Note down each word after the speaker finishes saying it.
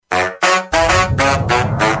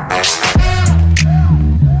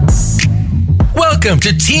Welcome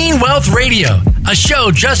to Teen Wealth Radio, a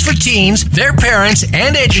show just for teens, their parents,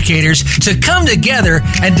 and educators to come together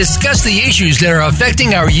and discuss the issues that are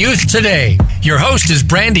affecting our youth today. Your host is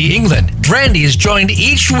Brandy England. Brandy is joined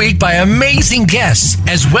each week by amazing guests,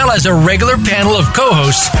 as well as a regular panel of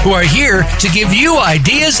co-hosts who are here to give you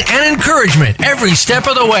ideas and encouragement every step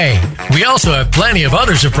of the way. We also have plenty of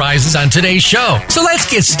other surprises on today's show. So let's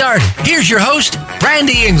get started. Here's your host,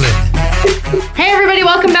 Brandy England. Hey everybody,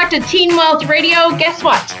 welcome back to Teen Wealth Radio. Guess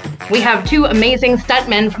what? We have two amazing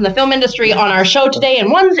stuntmen from the film industry on our show today,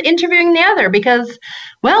 and one's interviewing the other because,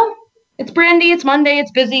 well, it's Brandy, it's Monday,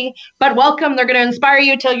 it's busy, but welcome. They're going to inspire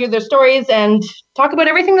you, tell you their stories, and talk about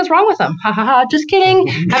everything that's wrong with them. Ha ha ha, just kidding.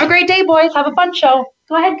 Have a great day, boys. Have a fun show.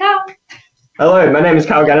 Go ahead, Kyle. Hello, my name is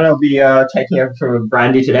Kyle Gannon. I'll be taking over for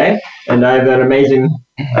Brandy today, and I have an amazing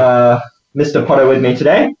Mr. Potter with me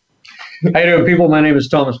today. How you doing, people? My name is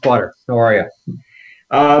Thomas Potter. How are you?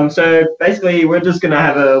 So basically, we're just going to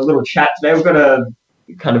have a little chat today. We've got a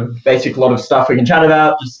kind of basic lot of stuff we can chat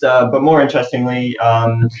about, but more interestingly,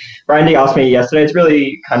 Brandy asked me yesterday, it's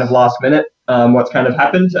really kind of last minute what's kind of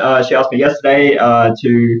happened. She asked me yesterday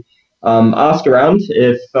to ask around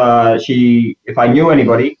if I knew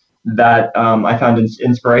anybody that I found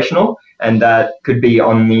inspirational and that could be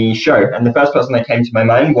on the show. And the first person that came to my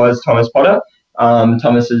mind was Thomas Potter.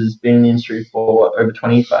 Thomas has been in the industry for over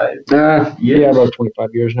 25 years. Yeah, about 25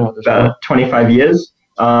 years now. About 25 years.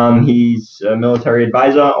 He's a military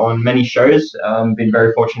advisor on many shows. Been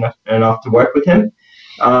very fortunate enough to work with him.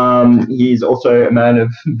 He's also a man of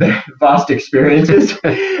vast experiences.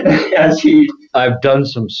 I've done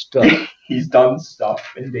some stuff. He's done stuff,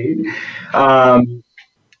 indeed.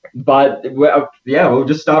 But we'll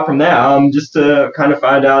just start from there. Just to kind of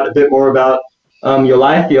find out a bit more about your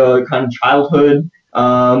life, your kind of childhood,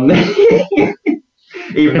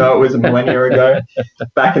 even though it was a millennia ago,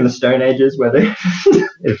 back in the Stone Ages, where the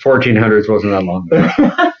 1400s wasn't that long ago.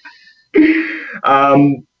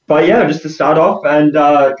 But yeah, just to start off and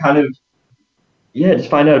just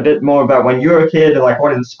find out a bit more about when you were a kid, like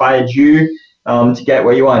what inspired you to get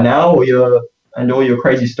where you are now, all your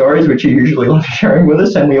crazy stories, which you usually love sharing with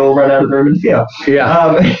us, and we all run out of the room in fear.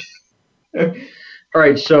 Yeah. All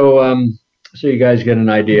right, so you guys get an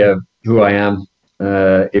idea of who I am.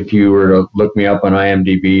 If you were to look me up on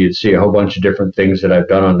IMDb, you'd see a whole bunch of different things that I've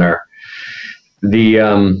done on there.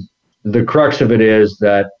 The crux of it is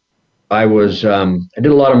that I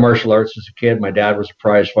did a lot of martial arts as a kid. My dad was a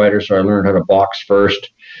prize fighter, so I learned how to box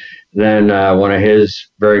first. Then one of his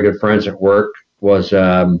very good friends at work was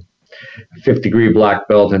a 5th degree black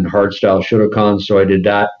belt in hardstyle Shotokan, so I did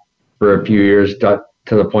that for a few years, got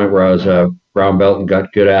to the point where I was a brown belt and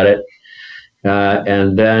got good at it.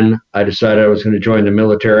 And then I decided I was going to join the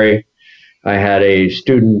military. I had a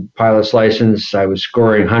student pilot's license. I was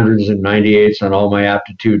scoring hundreds and 98s on all my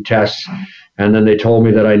aptitude tests. And then they told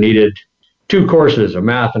me that I needed 2 courses, a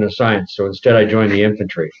math and a science. So instead I joined the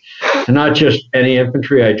infantry. And not just any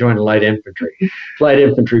infantry, I joined light infantry. Light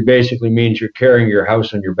infantry basically means you're carrying your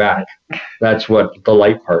house on your back. That's what the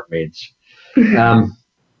light part means.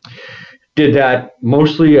 Did that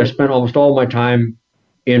mostly. I spent almost all my time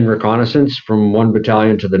in reconnaissance. From one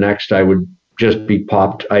battalion to the next, I would just be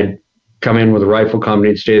popped. I'd come in with a rifle company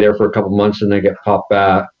and stay there for a couple months and then get popped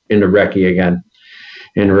back into recce again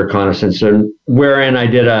in reconnaissance. And wherein I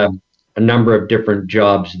did a number of different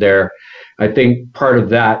jobs there. I think part of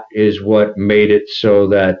that is what made it so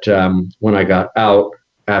that when I got out,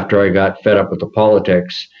 after I got fed up with the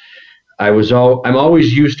politics, I'm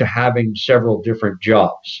always used to having several different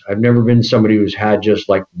jobs. I've never been somebody who's had just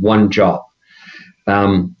like one job.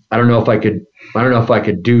 I don't know if I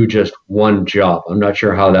could do just one job. I'm not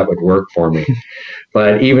sure how that would work for me.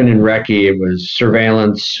 But even in recce, it was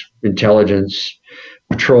surveillance, intelligence,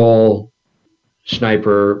 patrol,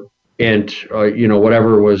 sniper, int,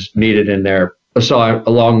 whatever was needed in there.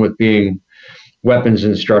 Along with being weapons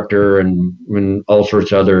instructor and all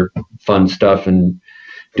sorts of other fun stuff and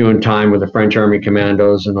doing time with the French Army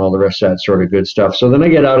Commandos and all the rest of that sort of good stuff. So then I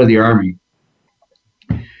get out of the Army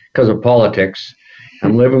because of politics.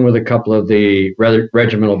 I'm living with a couple of the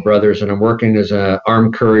regimental brothers, and I'm working as an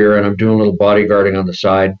armed courier, and I'm doing a little bodyguarding on the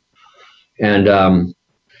side. And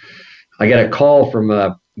I get a call from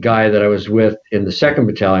a guy that I was with in the 2nd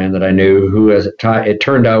Battalion that I knew, who, as it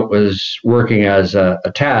turned out, was working as a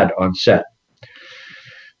TAD on set.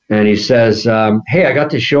 And he says, hey, I got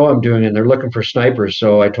this show I'm doing, and they're looking for snipers.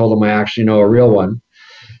 So I told him I actually know a real one.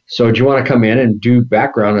 So do you want to come in and do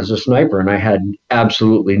background as a sniper? And I had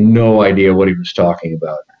absolutely no idea what he was talking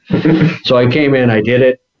about. So I came in, I did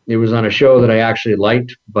it. It was on a show that I actually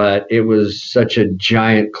liked, but it was such a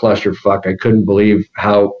giant clusterfuck. I couldn't believe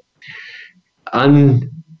how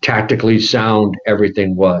untactically sound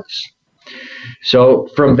everything was. So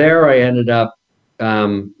from there, I ended up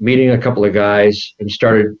meeting a couple of guys and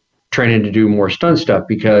started training to do more stunt stuff,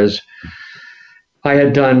 because I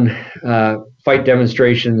had done fight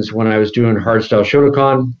demonstrations when I was doing Hardstyle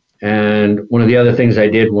Shotokan. And one of the other things I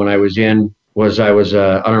did when I was I was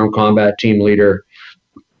an unarmed combat team leader.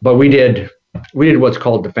 But we did what's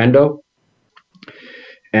called Defendo.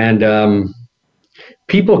 And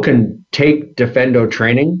people can take Defendo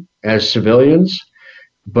training as civilians,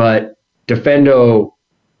 but Defendo,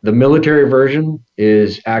 the military version,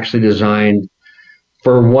 is actually designed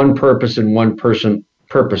for one purpose and one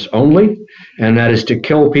purpose only, and that is to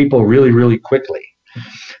kill people really, really quickly.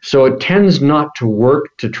 So it tends not to work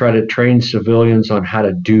to try to train civilians on how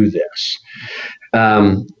to do this,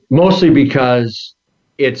 mostly because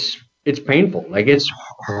it's painful. Like, it's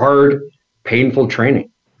hard, painful training.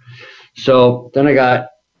 So then I got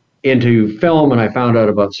into film, and I found out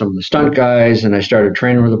about some of the stunt guys, and I started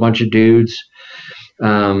training with a bunch of dudes.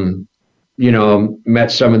 Met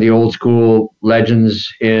some of the old school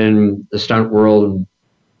legends in the stunt world,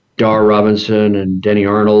 Dar Robinson and Denny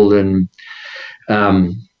Arnold, and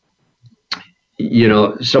some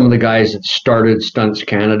of the guys that started Stunts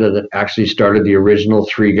Canada, that actually started the original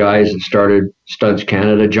 3 guys that started Stunts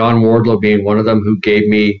Canada. John Wardlow being one of them, who gave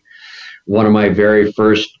me one of my very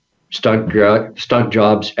first stunt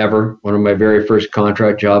jobs ever, one of my very first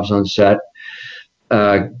contract jobs on set.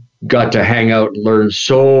 Got to hang out and learn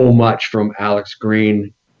so much from Alex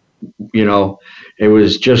Green. It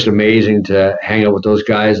was just amazing to hang out with those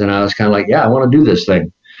guys. And I was kind of like, yeah, I want to do this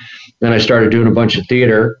thing. Then I started doing a bunch of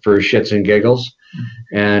theater for shits and giggles.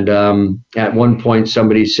 And at one point,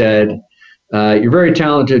 somebody said, you're very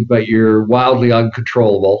talented, but you're wildly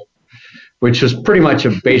uncontrollable, which was pretty much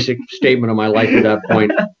a basic statement of my life at that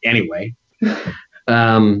point anyway.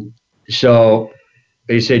 So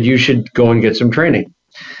they said, you should go and get some training.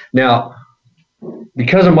 Now,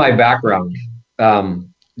 because of my background,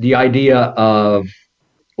 the idea of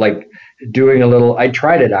like doing a little, I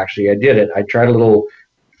tried it actually. I did it. I tried a little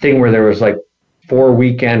thing where there was like 4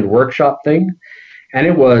 weekend workshop thing, and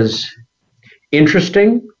it was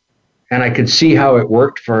interesting, and I could see how it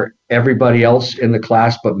worked for everybody else in the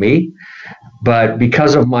class but me. But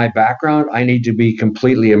because of my background, I need to be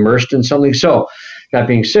completely immersed in something. So that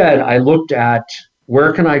being said, I looked at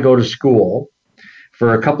where can I go to school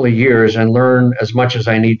for a couple of years and learn as much as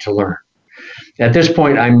I need to learn. At this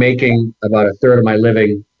point, I'm making about a third of my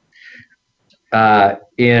living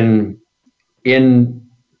in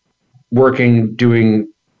working,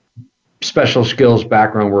 doing special skills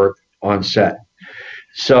background work on set.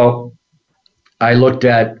 So I looked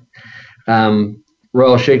at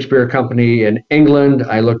Royal Shakespeare Company in England.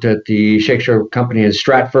 I looked at the Shakespeare Company in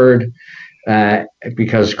Stratford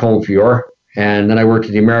because Colin Feore. And then I worked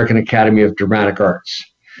at the American Academy of Dramatic Arts.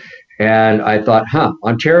 And I thought,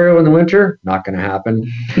 Ontario in the winter, not going to happen.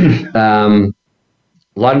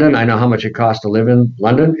 London, I know how much it costs to live in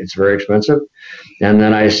London. It's very expensive. And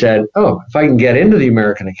then I said, if I can get into the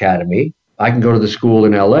American Academy, I can go to the school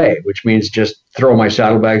in LA, which means just throw my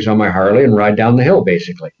saddlebags on my Harley and ride down the hill,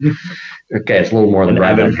 basically. Okay, it's a little more than an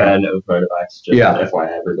avid fan of motorbikes, just FYI,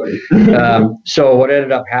 everybody. So what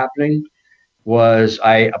ended up happening was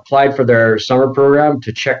I applied for their summer program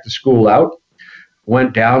to check the school out,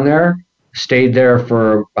 went down there, stayed there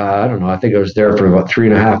for, I think I was there for about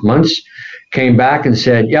 3.5 months, came back and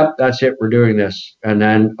said, yep, that's it, we're doing this. And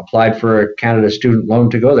then applied for a Canada student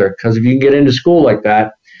loan to go there. Because if you can get into school like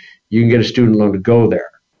that, you can get a student loan to go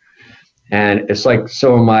there. And it's like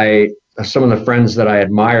some of the friends that I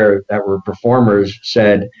admire that were performers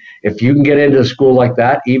said, if you can get into a school like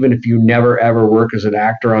that, even if you never ever work as an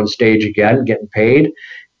actor on stage again, getting paid,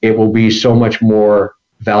 it will be so much more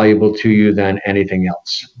valuable to you than anything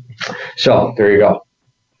else. So there you go.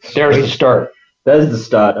 There's the start. There's the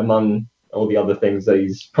start among all the other things that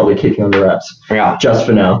he's probably keeping under wraps. Yeah. Just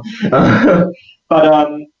for now. But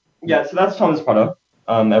so that's Thomas Potter,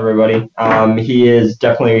 everybody. He is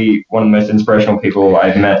definitely one of the most inspirational people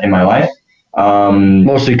I've met in my life.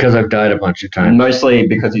 Mostly because I've died a bunch of times. Mostly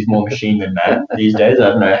because he's more machine than man these days. I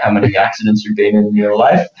don't know how many accidents you've been in your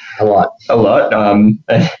life. A lot.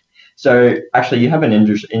 So actually, you have an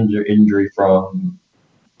injury from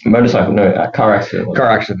motorcycle? No, car accident. Car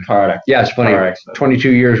accident. Yeah, it's funny.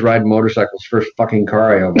 22 years riding motorcycles. First fucking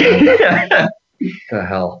car I owned. The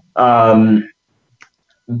hell.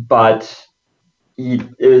 But he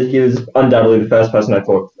was undoubtedly the first person I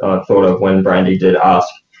thought of when Brandy did ask.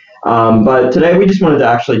 But today we just wanted to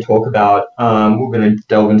actually talk about, we're going to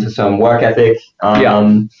delve into some work ethic.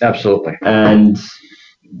 Yeah, absolutely. And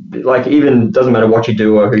like even doesn't matter what you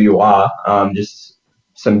do or who you are, just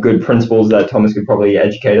some good principles that Thomas could probably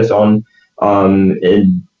educate us on,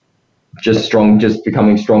 in just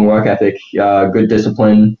becoming strong work ethic, good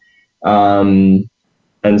discipline,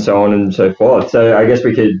 and so on and so forth. So I guess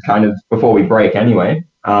we could kind of, before we break anyway,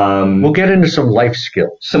 we'll get into some life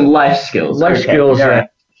skills. Life skills that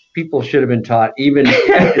people should have been taught, even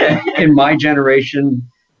in my generation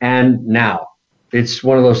and now. It's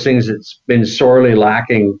one of those things that's been sorely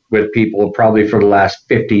lacking with people probably for the last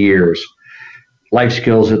 50 years. Life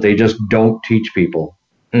skills that they just don't teach people.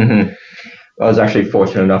 Mm-hmm. I was actually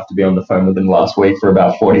fortunate enough to be on the phone with him last week for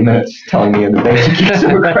about 40 minutes, telling me the basic use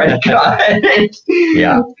of a credit card.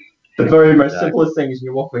 Yeah. The very most simplest thing is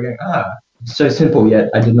you walk away going, so simple, yet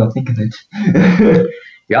I did not think of it.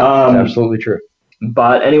 Yeah, that's absolutely true.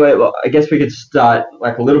 But anyway, well, I guess we could start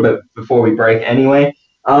like a little bit before we break anyway.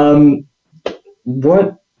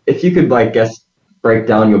 What, if you could break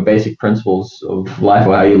down your basic principles of life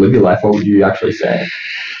or how you live your life, what would you actually say?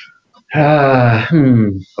 Of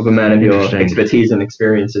a man of your expertise and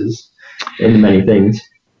experiences in many things.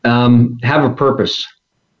 Have a purpose.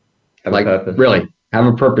 Really, have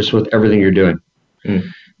a purpose with everything you're doing.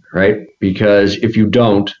 Right? Because if you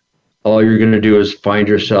don't, all you're going to do is find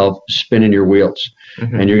yourself spinning your wheels.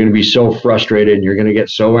 And you're going to be so frustrated and you're going to get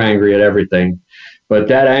so angry at everything. But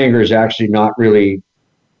that anger is actually not really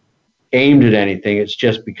aimed at anything. It's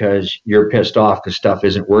just because you're pissed off because stuff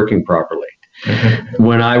isn't working properly.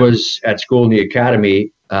 When I was at school in the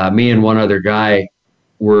academy, me and one other guy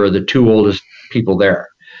were the two oldest people there.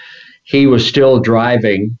 He was still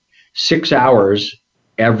driving 6 hours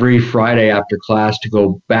every Friday after class to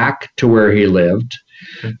go back to where he lived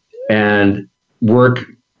and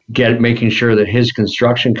making sure that his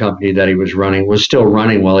construction company that he was running was still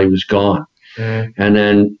running while he was gone. And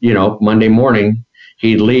then, Monday morning,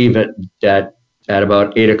 he'd leave at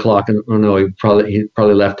about 8 o'clock. He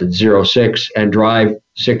probably left at 06 and drive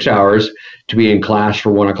 6 hours to be in class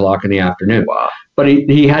for 1 o'clock in the afternoon. Wow. But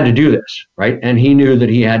he had to do this, right? And he knew that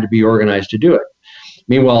he had to be organized to do it.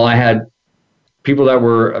 Meanwhile, I had people that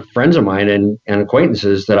were friends of mine and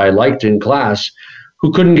acquaintances that I liked in class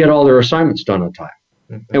who couldn't get all their assignments done on time.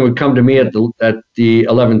 And would come to me at the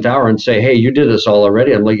 11th hour and say, "Hey, you did this all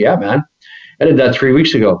already?" I'm like, "Yeah, man. I did that 3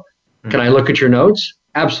 weeks ago. Can I look at your notes?"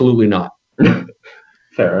 Absolutely not.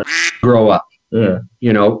 Fair. Grow up. Yeah.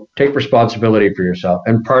 Take responsibility for yourself.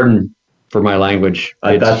 And pardon for my language.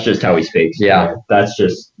 That's just how he speaks. Yeah. That's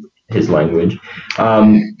just his language.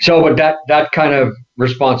 But that kind of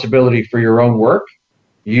responsibility for your own work,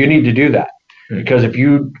 you need to do that. Because if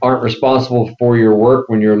you aren't responsible for your work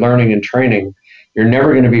when you're learning and training, you're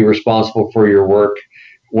never going to be responsible for your work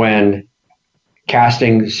when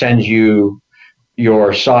casting sends you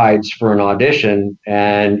your sides for an audition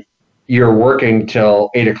and you're working till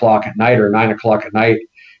 8 o'clock at night or 9 o'clock at night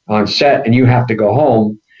on set, and you have to go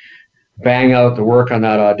home, bang out the work on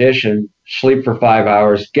that audition, sleep for 5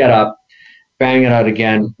 hours, get up, bang it out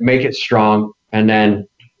again, make it strong, and then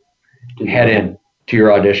head in to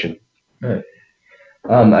your audition. Right.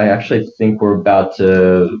 I actually think we're about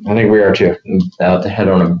to... I think we are too. About to head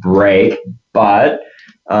on a break, but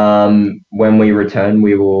when we return,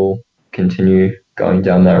 we will continue going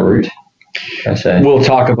down that route. We'll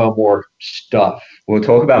talk about more stuff. We'll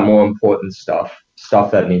talk about more important stuff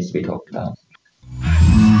that needs to be talked about.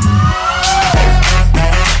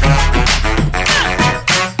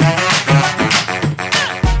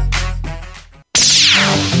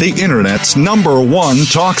 The Internet's #1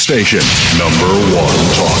 talk station.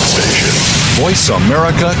 #1 talk station.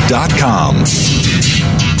 VoiceAmerica.com.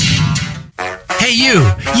 Hey,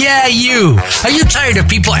 you. Yeah, you. Are you tired of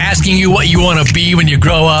people asking you what you want to be when you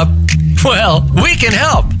grow up? Well, we can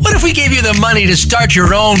help. What if we gave you the money to start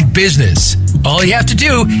your own business? All you have to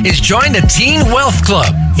do is join the Teen Wealth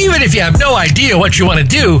Club. Even if you have no idea what you want to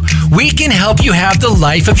do, we can help you have the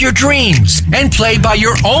life of your dreams and play by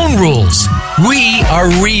your own rules. We are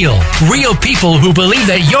real people who believe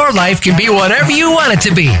that your life can be whatever you want it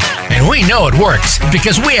to be. And we know it works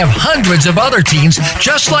because we have hundreds of other teens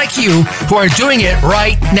just like you who are doing it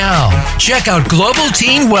right now. Check out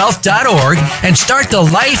globalteenwealth.org and start the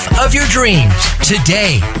life of your dreams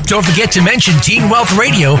today. Don't forget to mention Teen Wealth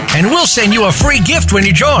Radio and we'll send you a free gift when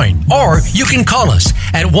you join. Or you can call us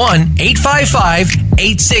at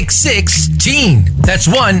 1-855-866-TEEN. That's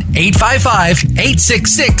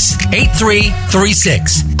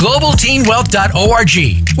 1-855-866-8336. globalteenwealth.org.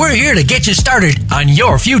 We're here to get you started on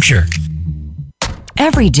your future.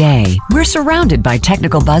 Every day, we're surrounded by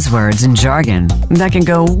technical buzzwords and jargon that can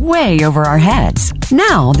go way over our heads.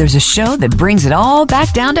 Now, there's a show that brings it all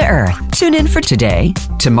back down to earth. Tune in for Today,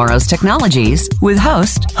 Tomorrow's Technologies with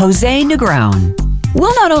host Jose Negron.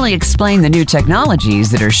 We'll not only explain the new technologies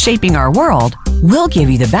that are shaping our world, we'll give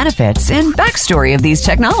you the benefits and backstory of these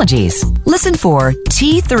technologies. Listen for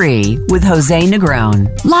T3 with Jose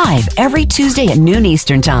Negron, live every Tuesday at noon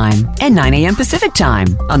Eastern Time and 9 a.m. Pacific Time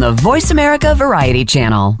on the Voice America Variety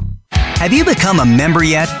Channel. Have you become a member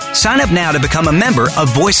yet? Sign up now to become a member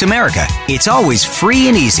of Voice America. It's always free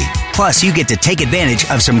and easy. Plus, you get to take advantage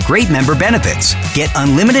of some great member benefits. Get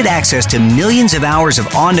unlimited access to millions of hours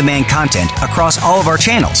of on-demand content across all of our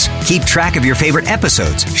channels. Keep track of your favorite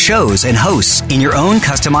episodes, shows, and hosts in your own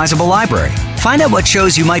customizable library. Find out what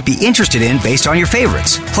shows you might be interested in based on your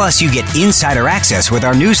favorites. Plus, you get insider access with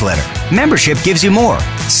our newsletter. Membership gives you more.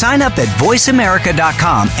 Sign up at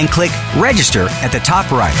voiceamerica.com and click register at the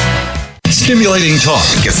top right. Stimulating talk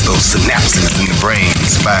gets those synapses in the brain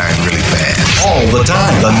firing really fast. all the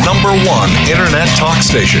time. The #1 internet talk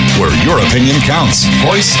station where your opinion counts.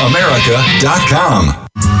 VoiceAmerica.com.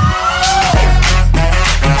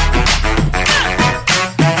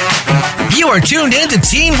 You are tuned in to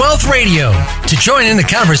Teen Wealth Radio. To join in the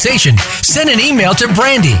conversation, send an email to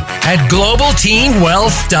Brandy at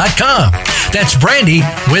globalteenwealth.com. That's Brandy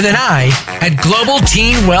with an I at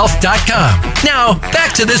globalteenwealth.com. Now,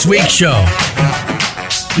 back to this week's show.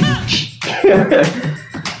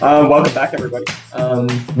 Welcome back, everybody.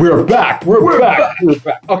 We're back. We're back.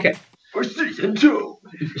 Okay. For season 2.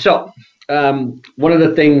 So, one of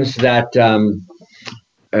the things that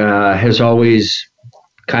has always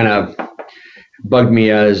kind of bugged me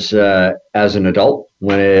as an adult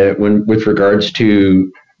when with regards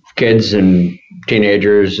to kids and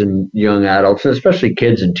teenagers and young adults, especially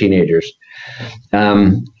kids and teenagers,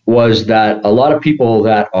 was that a lot of people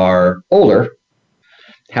that are older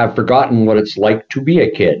have forgotten what it's like to be a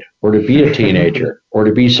kid or to be a teenager or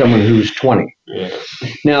to be someone who's 20. Yeah.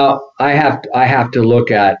 Now, I have to look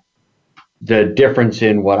at the difference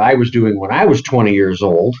in what I was doing when I was 20 years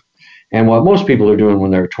old and what most people are doing when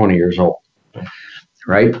they're 20 years old,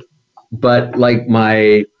 right? But like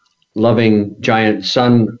my loving giant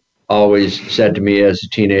son always said to me as a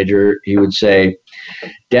teenager, he would say,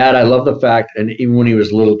 "Dad, I love the fact," and even when he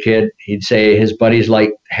was a little kid, he'd say his buddies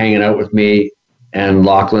like hanging out with me and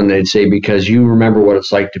Lachlan, they'd say, because you remember what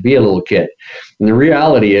it's like to be a little kid. And the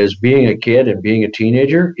reality is being a kid and being a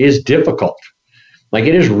teenager is difficult. Like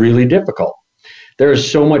it is really difficult. There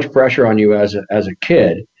is so much pressure on you as a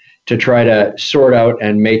kid to try to sort out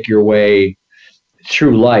and make your way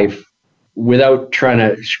through life without trying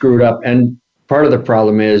to screw it up. And part of the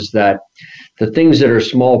problem is that the things that are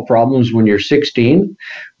small problems when you're 16,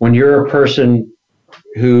 when you're a person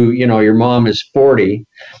who, you know, your mom is 40,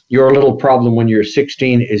 your little problem when you're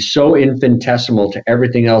 16 is so infinitesimal to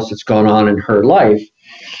everything else that's gone on in her life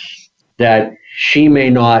that she may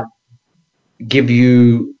not give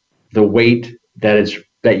you the weight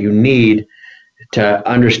that you need to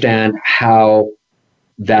understand how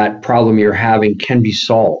that problem you're having can be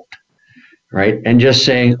solved, right? And just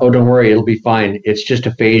saying, "Oh, don't worry, it'll be fine. It's just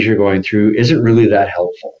a phase you're going through," isn't really that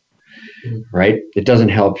helpful, right? It doesn't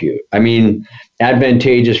help you. I mean,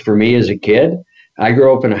 advantageous for me as a kid, I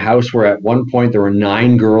grew up in a house where at one point there were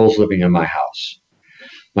 9 girls living in my house.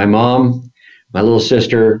 My mom, my little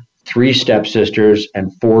sister, 3 stepsisters,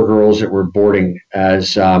 and 4 girls that were boarding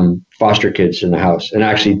as foster kids in the house. And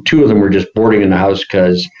actually 2 of them were just boarding in the house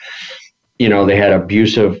because, you know, they had an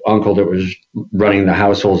abusive uncle that was running the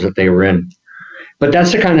households that they were in. But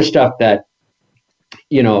that's the kind of stuff that,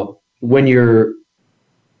 you know, when you're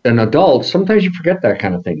an adult, sometimes you forget that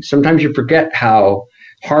kind of thing. Sometimes you forget how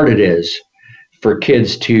hard it is for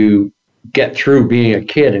kids to get through being a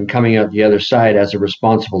kid and coming out the other side as a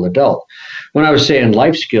responsible adult. When I was saying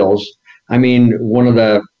life skills, I mean, one of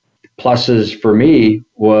the pluses for me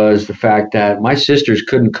was the fact that my sisters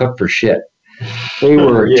couldn't cook for shit. They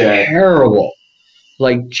were terrible,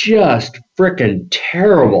 like just freaking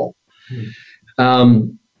terrible.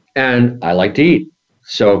 And I like to eat.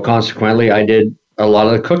 So consequently, I did a lot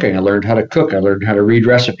of the cooking. I learned how to cook. I learned how to read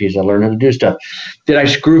recipes. I learned how to do stuff. Did I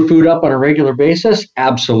screw food up on a regular basis?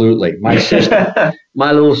 Absolutely. My sister,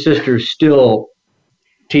 my little sister still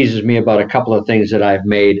teases me about a couple of things that I've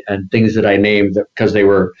made and things that I named because they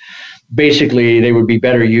were basically, they would be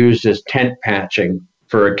better used as tent patching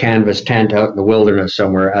for a canvas tent out in the wilderness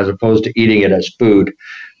somewhere, as opposed to eating it as food.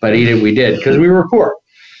 But eat it we did because we were poor.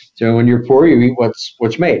 So when you're poor, you eat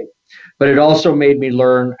what's made. But it also made me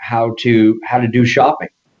learn how to do shopping,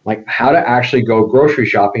 like how to actually go grocery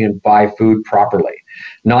shopping and buy food properly,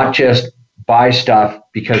 not just buy stuff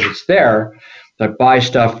because it's there, but buy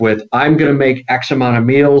stuff with, I'm going to make X amount of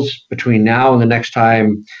meals between now and the next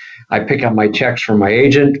time I pick up my checks from my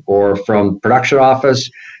agent or from production office.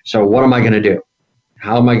 So what am I going to do?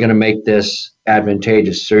 How am I going to make this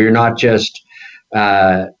advantageous? So you're not just,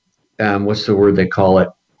 what's the word they call it?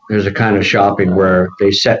 There's a kind of shopping where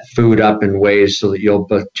they set food up in ways so that you'll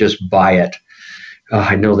just buy it.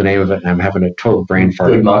 I know the name of it, and I'm having a total brain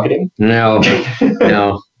fart. Good marketing? No.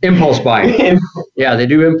 Impulse buying. Yeah, they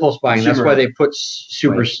do impulse buying. That's why they put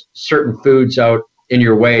certain foods out in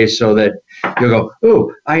your way so that you'll go,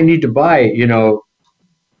 oh, I need to buy,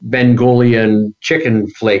 Mongolian chicken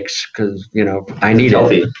flakes because, I need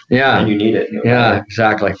it. Yeah. And you need it. Yeah,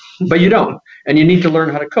 exactly. But you don't. And you need to learn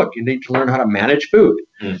how to cook. You need to learn how to manage food.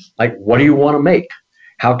 Like, what do you want to make?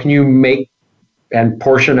 How can you make and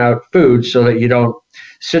portion out food so that you don't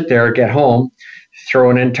sit there, get home,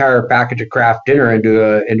 throw an entire package of Kraft dinner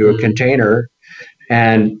into a container,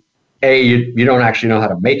 and A, you don't actually know how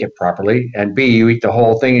to make it properly, and B, you eat the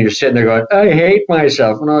whole thing and you're sitting there going, I hate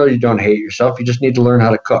myself. No, you don't hate yourself. You just need to learn how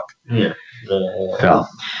to cook. Yeah,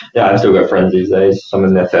 I've still got friends these days, some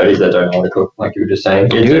in their 30s that don't know how to cook, like you were just saying.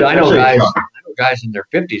 Dude, I know guys in their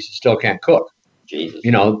 50s who still can't cook. Jesus.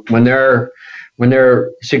 When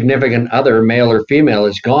their significant other, male or female,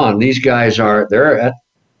 is gone, these guys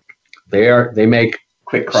they make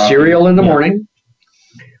quick cereal in the morning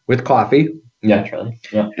with coffee. Yeah, truly.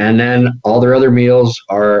 Yeah. And then all their other meals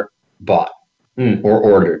are bought or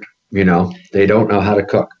ordered. They don't know how to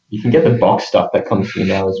cook. You can get the box stuff that comes to you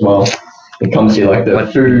now as well. It comes to you like the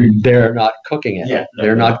food. They're not cooking it. Yeah,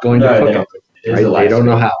 they're not going to cook it. Right? They don't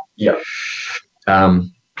know how. Yeah.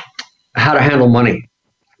 How to handle money.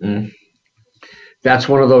 That's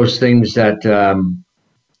one of those things that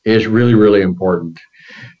is really, really important.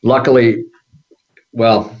 Luckily,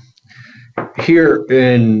 here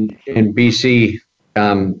in BC,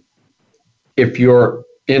 if you're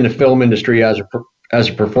in the film industry as a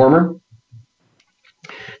performer,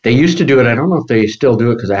 they used to do it. I don't know if they still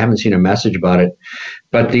do it because I haven't seen a message about it.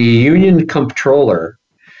 But the union comptroller,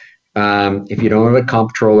 if you don't know what a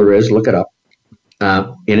comptroller is, look it up.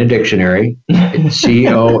 In a dictionary, it's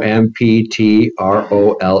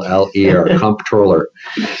COMPTROLLER, comptroller.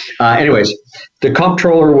 Anyways, the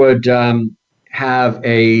comptroller would have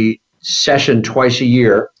a session twice a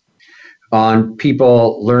year on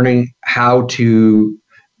people learning how to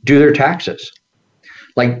do their taxes.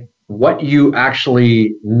 Like what you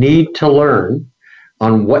actually need to learn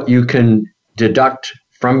on what you can deduct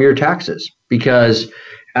from your taxes. Because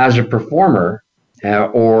as a performer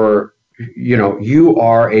you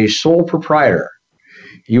are a sole proprietor.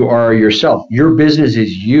 You are yourself. Your business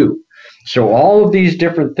is you. So all of these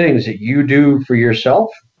different things that you do for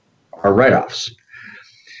yourself are write-offs.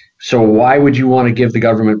 So why would you want to give the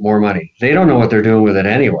government more money? They don't know what they're doing with it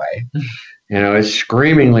anyway. It's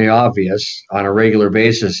screamingly obvious on a regular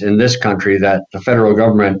basis in this country that the federal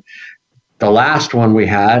government, the last one we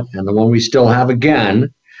had and the one we still have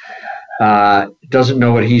again, doesn't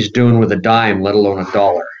know what he's doing with a dime, let alone a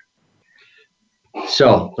dollar.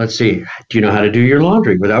 So let's see. Do you know how to do your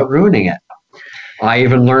laundry without ruining it? I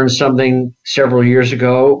even learned something several years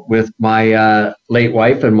ago with my late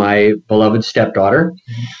wife and my beloved stepdaughter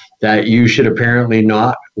that you should apparently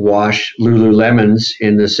not wash Lululemons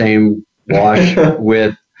in the same wash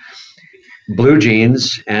with blue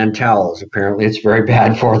jeans and towels. Apparently it's very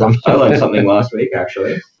bad for them. I learned something last week,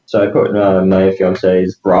 actually. So I put my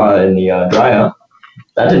fiance's bra in the dryer.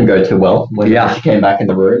 That didn't go too well when she came back in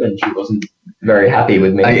the room and she wasn't very happy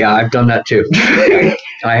with me. I've done that too.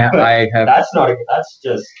 I have. That's not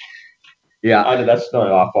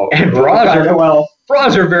our fault. And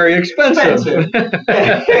bras are very expensive.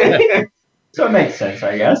 So it makes sense,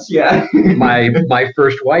 I guess. Yeah. My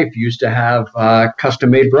first wife used to have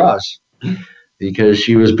custom-made bras because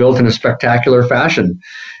she was built in a spectacular fashion,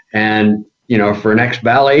 and for an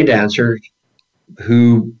ex-ballet dancer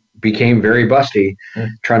who became very busty,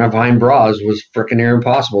 trying to find bras was freaking near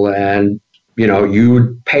impossible. And, you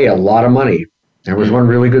would pay a lot of money. There was one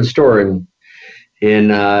really good store in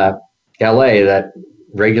LA that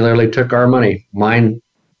regularly took our money. Mine,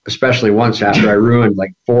 especially once after I ruined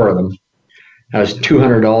like 4 of them. That was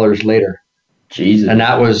 $200 later. Jesus. And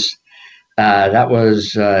that was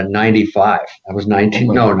 95. That was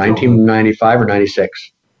 1995 or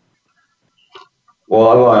 96.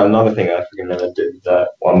 Well, another thing I freaking never did that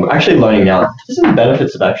I'm actually learning now. This is the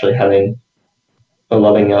benefits of actually having a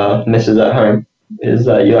loving missus at home is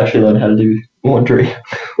that you actually learn how to do laundry.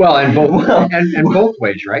 Well, and both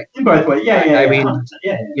ways, right? In both ways, yeah. I mean,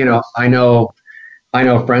 I know I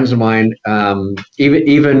know friends of mine,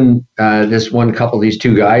 even this one couple, these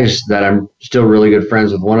two guys that I'm still really good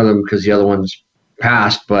friends with, one of them because the other one's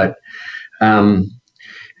passed, but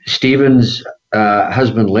Stephen's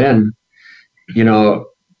husband, Lynn,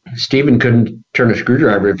 Stephen couldn't turn a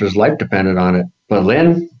screwdriver if his life depended on it. But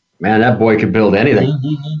Lynn, man, that boy could build anything.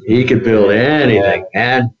 He could build anything.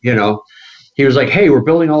 And, he was like, hey, we're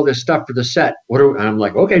building all this stuff for the set. And I'm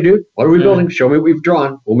like, okay, dude, what are we building? Show me what we've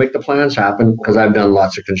drawn. We'll make the plans happen, because I've done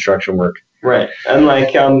lots of construction work. Right. And like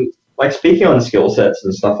speaking on skill sets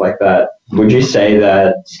and stuff like that, would you say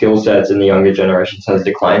that skill sets in the younger generations has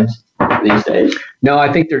declined these days? No,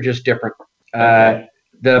 I think they're just different.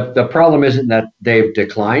 The problem isn't that they've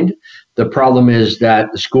declined. The problem is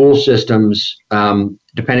that the school systems,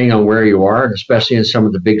 depending on where you are, and especially in some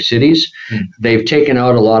of the big cities, they've taken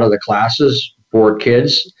out a lot of the classes for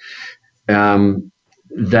kids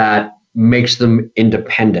that makes them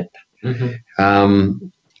independent.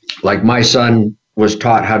 Like my son was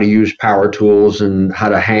taught how to use power tools and how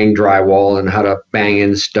to hang drywall and how to bang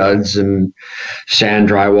in studs and sand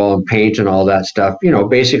drywall and paint and all that stuff.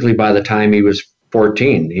 Basically by the time he was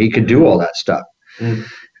 14, he could do all that stuff.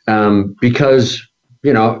 Because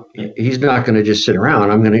he's not going to just sit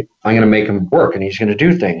around. I'm going to make him work, and he's going to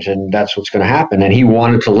do things, and that's what's going to happen. And he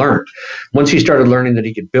wanted to learn. Once he started learning that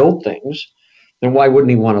he could build things, then why wouldn't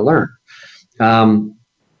he want to learn?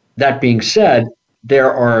 That being said,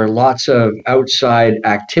 there are lots of outside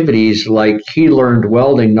activities. Like he learned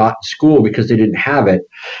welding not in school because they didn't have it,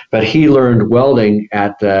 but he learned welding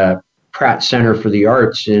at the Pratt Center for the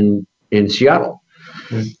Arts in Seattle.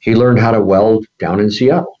 He learned how to weld down in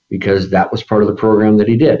Seattle because that was part of the program that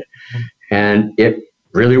he did. And it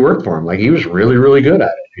really worked for him. Like he was really, really good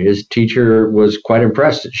at it. His teacher was quite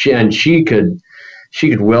impressed. She could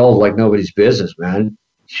weld like nobody's business, man.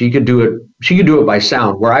 She could do it by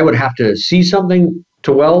sound, where I would have to see something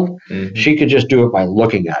to weld. She could just do it by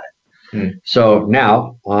looking at it. So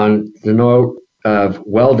now, on the note of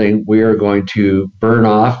welding, we are going to burn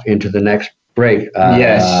off into the next break.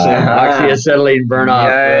 Yes. Oxyacetylene burn off.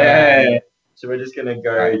 Yeah. So we're just going to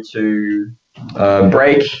go to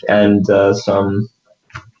break and some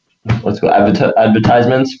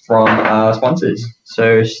advertisements from our sponsors.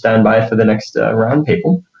 So stand by for the next round,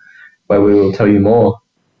 people, where we will tell you more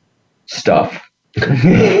stuff.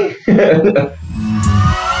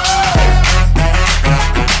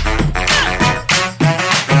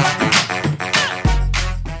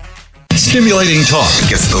 Stimulating talk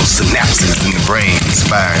Gets those synapses in the brain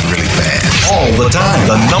firing really fast. all the time.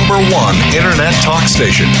 The #1 internet talk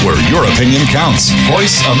station where your opinion counts.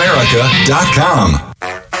 VoiceAmerica.com.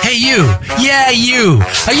 Hey, you. Yeah, you.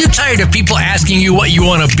 Are you tired of people asking you what you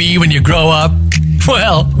want to be when you grow up?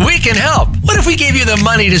 Well, we can help. What if we gave you the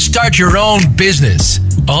money to start your own business?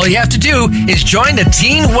 All you have to do is join the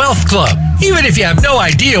Teen Wealth Club. Even if you have no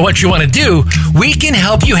idea what you want to do, we can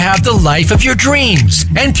help you have the life of your dreams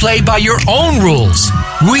and play by your own rules.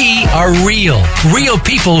 We are real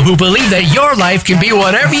people who believe that your life can be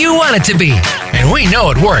whatever you want it to be. And we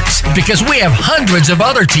know it works because we have hundreds of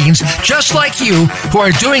other teens just like you who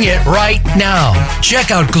are doing it right now. Check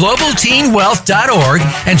out globalteenwealth.org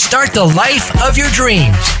and start the life of your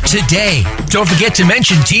dreams today. Don't forget to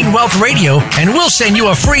mention Teen Wealth Radio and we'll send you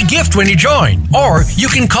a free gift when you join. Or you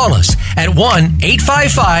can call us at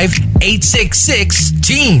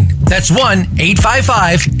 1-855-866-TEEN. That's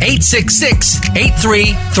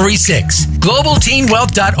 1-855-866-8336.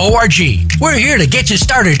 globalteenwealth.org. We're here to get you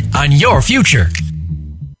started on your future.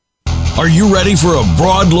 Are you ready for a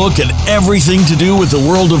broad look at everything to do with the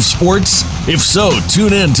world of sports? If so,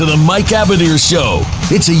 tune in to the Mike Abadir Show.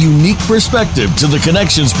 It's a unique perspective to the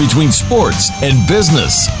connections between sports and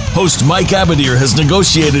business. Host Mike Abadir has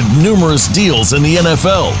negotiated numerous deals in the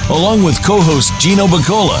NFL. Along with co-host Gino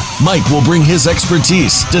Bacola, Mike will bring his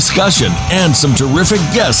expertise, discussion, and some terrific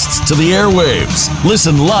guests to the airwaves.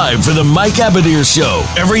 Listen live for the Mike Abadir Show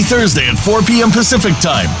every Thursday at 4 p.m. Pacific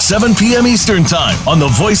Time, 7 p.m. Eastern Time on the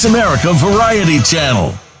Voice America Variety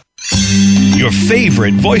Channel. Your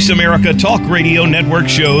favorite Voice America Talk Radio Network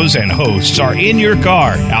shows and hosts are in your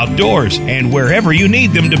car, outdoors, and wherever you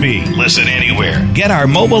need them to be. Listen anywhere. Get our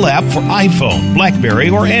mobile app for iPhone, BlackBerry,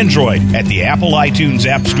 or Android at the Apple iTunes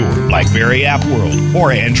App Store, BlackBerry App World,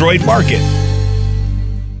 or Android Market.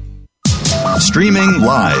 Streaming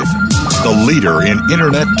live. The leader in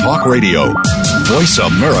internet talk radio.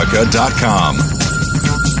 VoiceAmerica.com.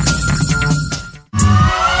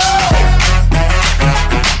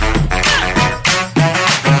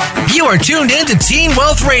 You are tuned in to Teen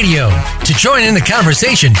Wealth Radio. To join in the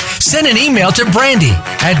conversation, send an email to Brandy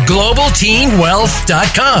at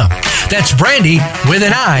globalteenwealth.com. That's Brandy with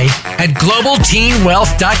an I at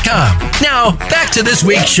globalteenwealth.com. Now, back to this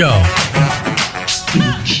week's show.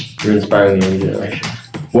 You're inspiring the young generation.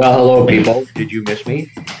 Well, hello, people. Did you miss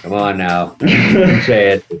me? Come on now. Say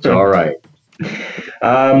it. It's all right.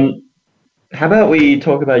 How about we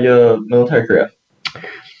talk about your military career?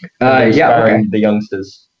 Okay. The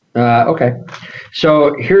youngsters. Okay.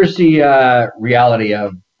 So here's the reality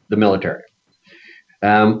of the military.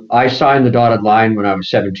 I signed the dotted line when I was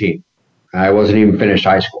 17. I wasn't even finished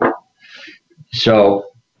high school. So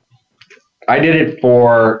I did it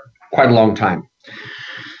for quite a long time.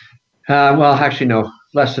 Well, actually, no,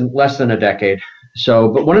 less than a decade.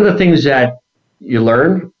 So, but one of the things that you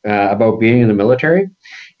learn about being in the military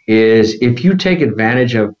is if you take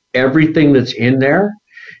advantage of everything that's in there,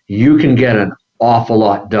 you can get an awful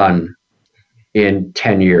lot done in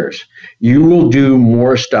 10 years. You will do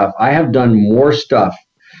more stuff. I have done more stuff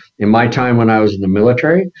in my time when I was in the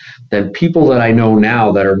military than people that I know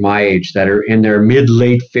now that are my age, that are in their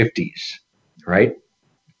mid-late 50s, right?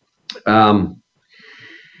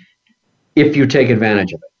 If you take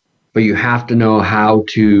advantage of it. But you have to know how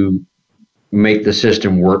to make the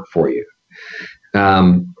system work for you.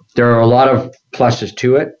 There are a lot of pluses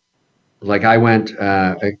to it. Like I went,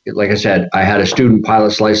 like I said, I had a student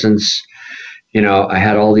pilot's license. You know, I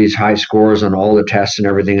had all these high scores on all the tests and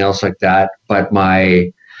everything else like that. But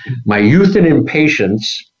my youth and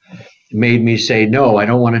impatience made me say, no, I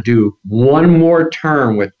don't want to do one more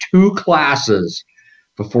term with 2 classes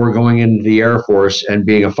before going into the Air Force and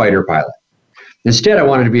being a fighter pilot. Instead, I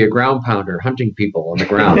wanted to be a ground pounder, hunting people on the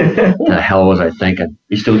ground. What the hell was I thinking?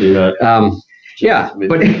 You still do that? Yeah,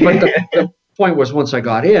 but the point was, once I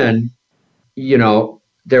got in, you know,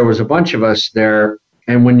 there was a bunch of us there,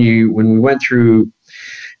 and when we went through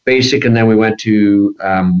basic, and then we went to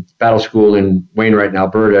battle school in Wainwright in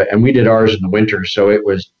Alberta, and we did ours in the winter, so it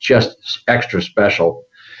was just extra special.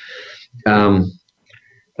 That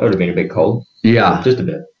would have been a bit cold. Yeah, just a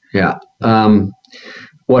bit. Yeah.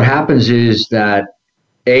 What happens is that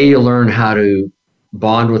you learn how to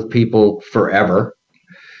bond with people forever.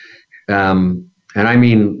 And I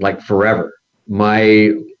mean like forever.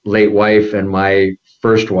 My late wife and my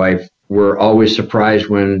first wife were always surprised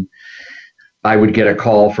when I would get a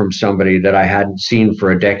call from somebody that I hadn't seen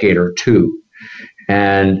for a decade or 2.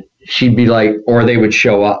 And she'd be like, or they would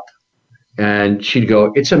show up and she'd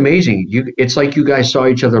go, it's amazing. It's like you guys saw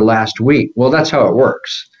each other last week. Well, that's how it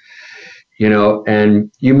works. You know, and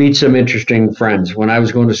you meet some interesting friends. When I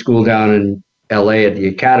was going to school down in LA at the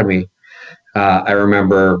academy, I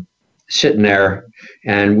remember sitting there,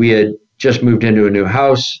 and we had just moved into a new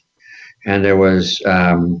house, and there was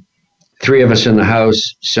 3 of us in the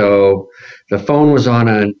house. So the phone was on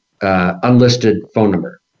an unlisted phone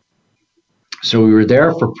number. So we were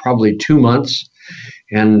there for probably 2 months,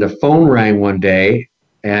 and the phone rang one day,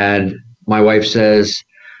 and my wife says,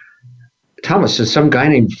 Thomas, is some guy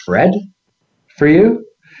named Fred for you?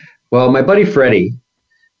 Well, my buddy Freddie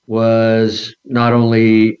was not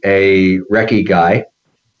only a recce guy,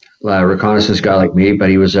 a reconnaissance guy like me, but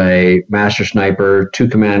he was a master sniper, 2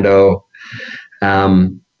 commando,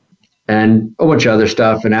 and a bunch of other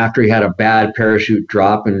stuff. And after he had a bad parachute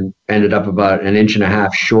drop and ended up about 1.5 inches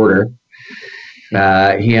shorter,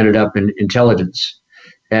 he ended up in intelligence.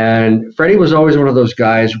 And Freddie was always one of those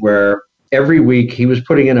guys where every week he was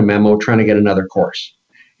putting in a memo trying to get another course.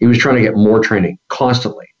 He was trying to get more training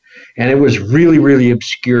constantly. And it was really, really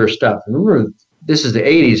obscure stuff. Remember, this is the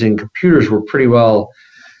 80s, and computers were pretty well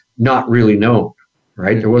not really known,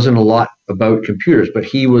 right? There wasn't a lot about computers, but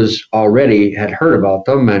he had heard about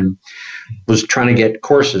them and was trying to get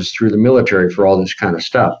courses through the military for all this kind of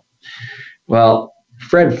stuff. Well,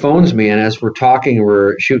 Fred phones me, and as we're talking,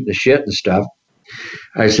 we're shooting the shit and stuff,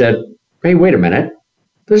 I said, hey, wait a minute.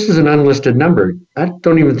 This is an unlisted number. I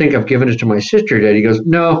don't even think I've given it to my sister yet. He goes,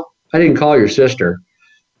 no, I didn't call your sister.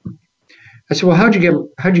 I said, well, how'd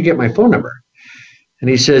you get my phone number? And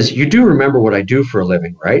he says, you do remember what I do for a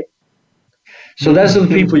living, right? So that's the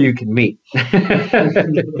people you can meet.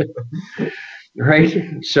 Right?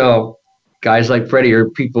 So guys like Freddie are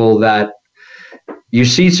people that you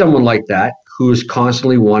see someone like that who is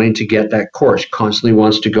constantly wanting to get that course, constantly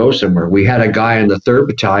wants to go somewhere. We had a guy in the 3rd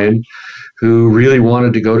Battalion who really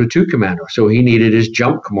wanted to go to 2 Commando. So he needed his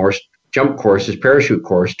jump course, his parachute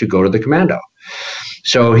course to go to the Commando.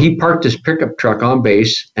 So he parked his pickup truck on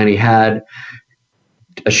base, and he had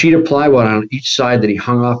a sheet of plywood on each side that he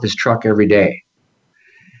hung off his truck every day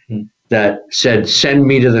that said, send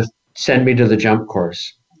me to the jump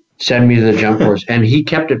course. send me to the jump course. And he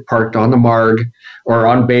kept it parked on the Marg or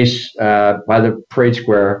on base by the parade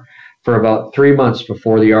square for about 3 months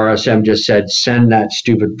before the RSM just said, send that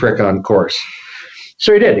stupid prick on course.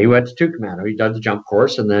 So he did. He went to 2 Commando. He did the jump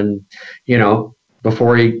course. And then,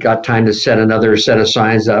 before he got time to set another set of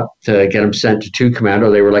signs up to get him sent to 2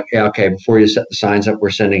 Commando, they were like, yeah, okay, before you set the signs up,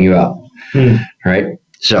 we're sending you out. Right?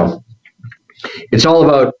 So it's all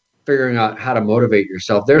about figuring out how to motivate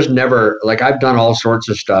yourself. There's never, I've done all sorts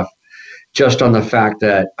of stuff just on the fact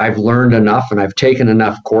that I've learned enough and I've taken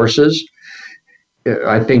enough courses.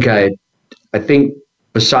 I think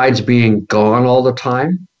besides being gone all the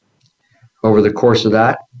time, over the course of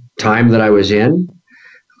that time that I was in,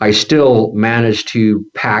 I still managed to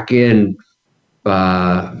pack in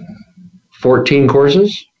 14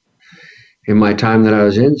 courses in my time that I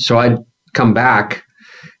was in. So I'd come back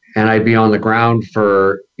and I'd be on the ground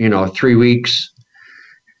for, 3 weeks.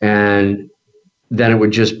 And then it would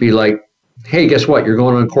just be like, hey, guess what? You're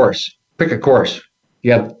going on a course. Pick a course.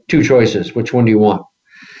 You have 2 choices. Which one do you want?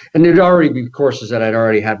 And there'd already be courses that I'd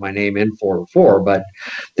already had my name in for before, but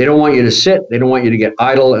they don't want you to sit, they don't want you to get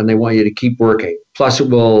idle, and they want you to keep working. Plus it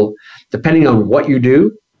will, depending on what you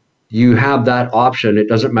do, you have that option. It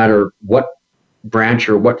doesn't matter what branch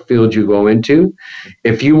or what field you go into.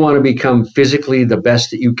 If you want to become physically the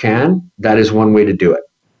best that you can, that is one way to do it.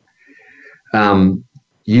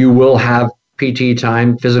 You will have PT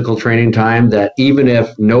time, physical training time, that even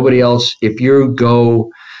if nobody else, if you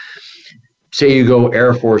go, say you go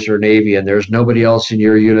Air Force or Navy and there's nobody else in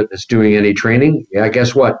your unit that's doing any training, yeah,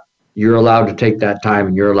 guess what? You're allowed to take that time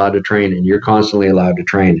and you're allowed to train, and you're constantly allowed to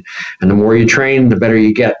train. And the more you train, the better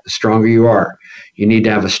you get, the stronger you are. You need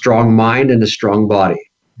to have a strong mind and a strong body,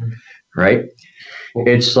 right?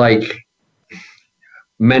 It's like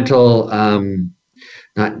mental,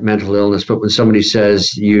 not mental illness, but when somebody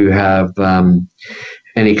says you have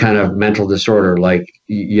any kind of mental disorder, like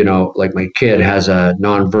my kid has a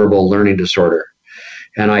nonverbal learning disorder.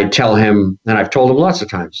 And I tell him, and I've told him lots of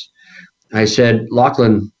times, I said,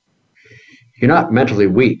 Lachlan, you're not mentally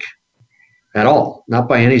weak at all, not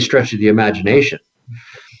by any stretch of the imagination.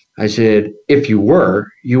 I said, if you were,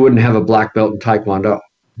 you wouldn't have a black belt in Taekwondo.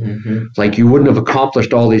 Like, you wouldn't have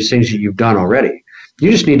accomplished all these things that you've done already.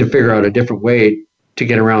 You just need to figure out a different way to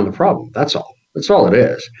get around the problem. That's all. That's all it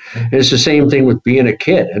is. And it's the same thing with being a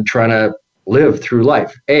kid and trying to live through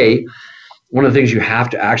life. One of the things you have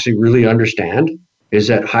to actually really understand is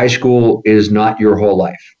that high school is not your whole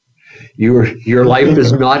life. Your life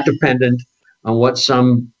is not dependent on what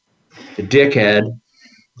some dickhead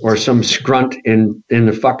or some scrunt in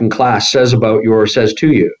the fucking class says about you or says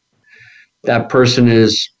to you. That person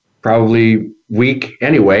is probably weak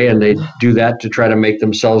anyway, and they do that to try to make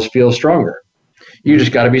themselves feel stronger. You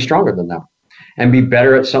just got to be stronger than them and be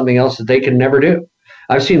better at something else that they can never do.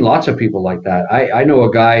 I've seen lots of people like that. I know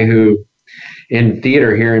a guy who, in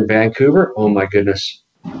theater here in Vancouver, oh my goodness,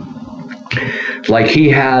 like he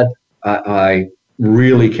had, I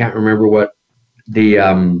really can't remember what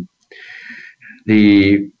the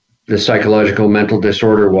psychological mental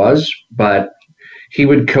disorder was, but he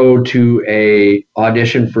would go to a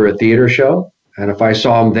audition for a theater show, and if I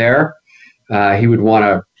saw him there, he would want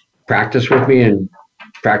to practice with me and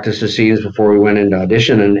practice the scenes before we went into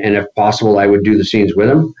audition, and if possible, I would do the scenes with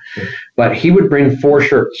him. But he would bring 4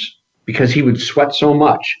 shirts because he would sweat so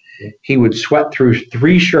much. He would sweat through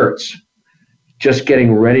 3 shirts just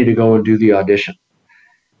getting ready to go and do the audition.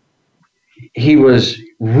 He was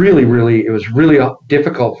really, it was really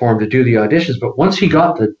difficult for him to do the auditions, but once he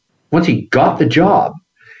got the job,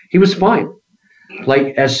 he was fine.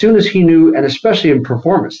 Like, as soon as he knew, and especially in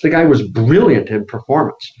performance, the guy was brilliant in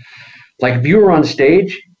performance. Like, if you were on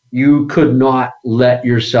stage, you could not let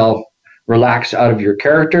yourself relax out of your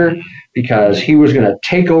character, because he was going to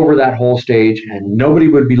take over that whole stage and nobody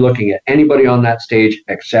would be looking at anybody on that stage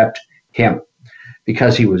except him,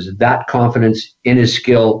 because he was that confident in his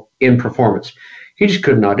skill in performance. He just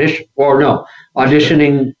couldn't audition. Or no,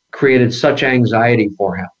 auditioning created such anxiety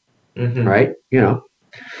for him, right? And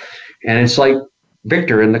it's like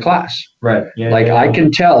Victor in the class. Right. Yeah, I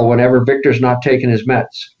can tell whenever Victor's not taking his meds.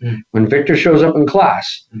 When Victor shows up in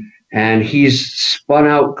class and he's spun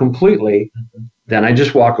out completely, then I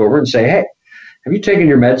just walk over and say, hey, have you taken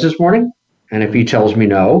your meds this morning? And if he tells me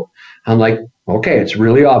no, I'm like, okay, it's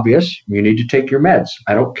really obvious. You need to take your meds.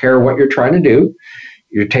 I don't care what you're trying to do.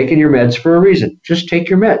 You're taking your meds for a reason. Just take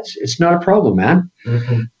your meds. It's not a problem, man.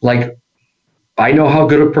 Like, I know how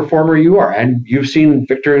good a performer you are, and you've seen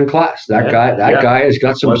Victor in class. That guy has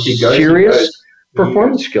got some serious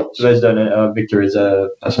performance skills. For those who don't know, Victor is a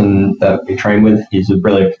person that we train with. He's a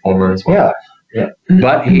brilliant performer as well. Yeah.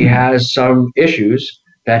 But he has some issues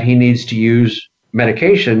that he needs to use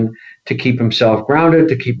medication to keep himself grounded,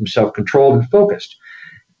 to keep himself controlled and focused.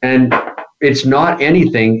 And it's not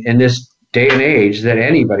anything in this day and age that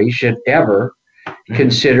anybody should ever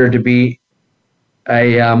consider to be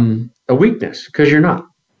a weakness, because you're not.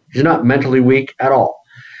 He's not mentally weak at all,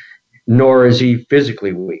 nor is he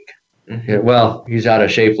physically weak. Well, he's out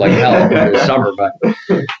of shape like hell in the summer, but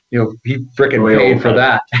he freaking paid for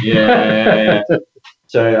that. Yeah.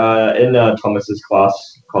 So in Thomas's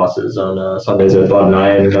classes on Sundays at Blood and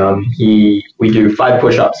Iron, we do 5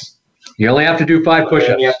 push-ups. You only have to do 5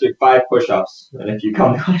 push-ups. You have to do 5 push-ups, and if you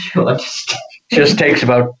come, just takes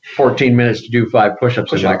about 14 minutes to do 5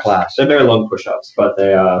 push-ups in my class. They're very long push-ups, but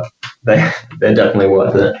they're definitely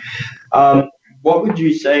worth it. What would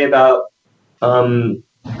you say about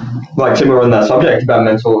similar on that subject about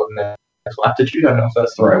mental aptitude? I don't know if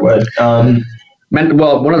that's the right word.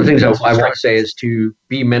 Well, one of the things I want to say is to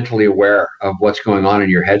be mentally aware of what's going on in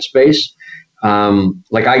your headspace.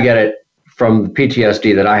 I get it from the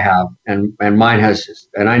PTSD that I have, and mine has,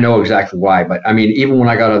 and I know exactly why. But I mean, even when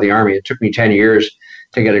I got out of the Army, it took me 10 years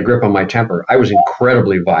to get a grip on my temper. I was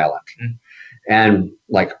incredibly violent and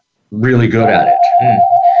really good at it.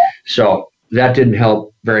 So that didn't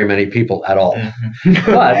help very many people at all.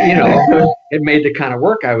 But, it made the kind of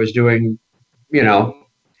work I was doing,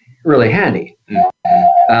 really handy.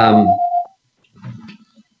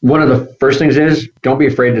 One of the first things is don't be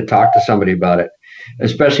afraid to talk to somebody about it,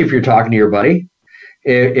 especially if you're talking to your buddy.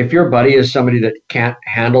 If your buddy is somebody that can't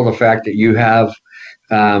handle the fact that you have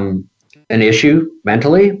an issue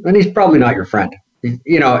mentally, then he's probably not your friend.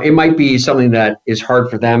 It might be something that is hard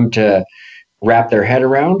for them to wrap their head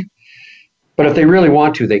around, but if they really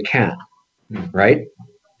want to, they can, right?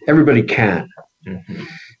 Everybody can.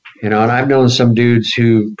 And I've known some dudes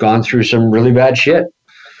who've gone through some really bad shit.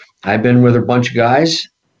 I've been with a bunch of guys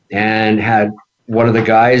and had one of the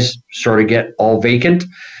guys sort of get all vacant.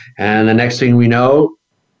 And the next thing we know,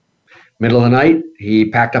 middle of the night,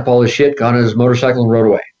 he packed up all his shit, got on his motorcycle and rode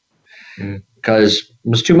away because it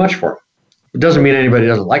was too much for him. It doesn't mean anybody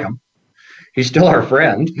doesn't like him. He's still our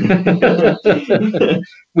friend.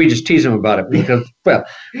 We just tease him about it because,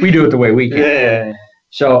 we do it the way we can. Yeah.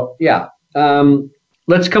 So,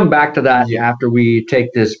 let's come back to that after we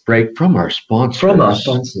take this break from our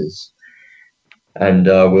sponsors. And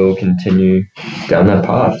we'll continue down that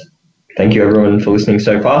path. Thank you, everyone, for listening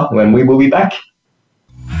so far, when we will be back.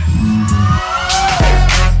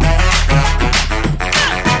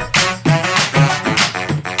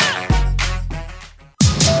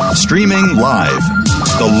 Streaming live,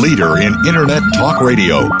 the leader in Internet talk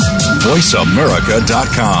radio,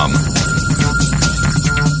 VoiceAmerica.com.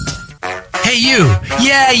 Hey, you.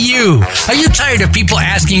 Yeah, you. Are you tired of people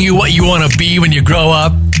asking you what you want to be when you grow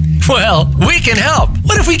up? Well, we can help.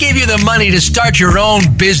 What if we gave you the money to start your own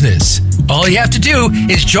business? All you have to do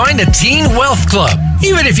is join the Teen Wealth Club.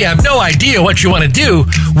 Even if you have no idea what you want to do,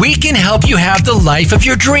 we can help you have the life of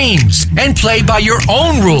your dreams and play by your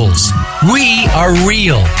own rules. We are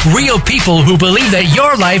real people who believe that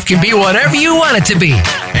your life can be whatever you want it to be.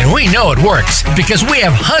 And we know it works because we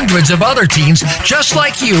have hundreds of other teens just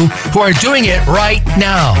like you who are doing it right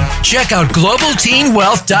now. Check out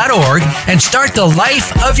globalteenwealth.org and start the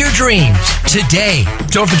life of your dreams today.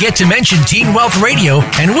 Don't forget to mention Teen Wealth Radio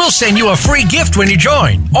and we'll send you a free gift when you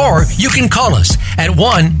join. Or you can call us at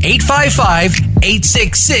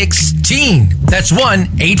 1-855-866-TEEN. That's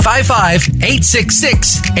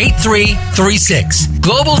 1-855-866-8336.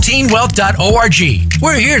 globalteenwealth.org.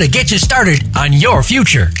 We're here to get you started on your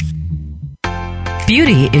future.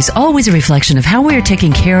 Beauty is always a reflection of how we are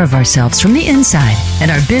taking care of ourselves from the inside, and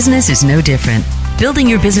our business is no different. Building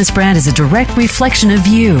your business brand is a direct reflection of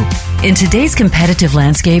you. In today's competitive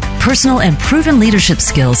landscape, personal and proven leadership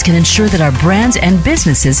skills can ensure that our brands and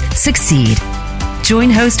businesses succeed.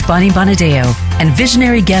 Join host Bonnie Bonadeo and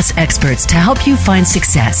visionary guest experts to help you find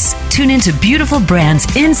success. Tune into Beautiful Brands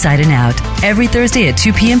Inside and Out every Thursday at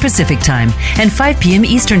 2 p.m. Pacific Time and 5 p.m.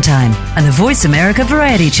 Eastern Time on the Voice America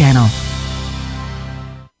Variety Channel.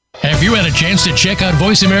 Have you had a chance to check out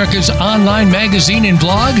Voice America's online magazine and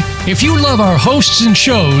blog? If you love our hosts and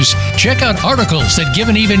shows, check out articles that give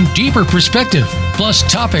an even deeper perspective, plus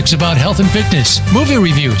topics about health and fitness, movie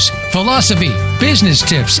reviews, philosophy, business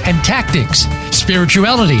tips and tactics,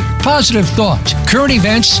 spirituality, positive thought, current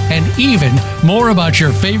events, and even more about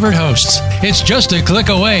your favorite hosts. It's just a click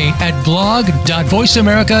away at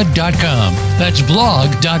blog.voiceamerica.com. That's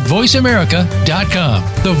blog.voiceamerica.com.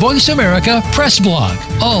 The Voice America Press Blog.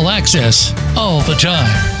 All access, all the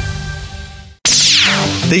time.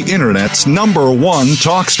 The Internet's #1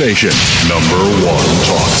 talk station. #1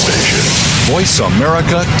 talk station.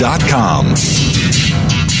 VoiceAmerica.com.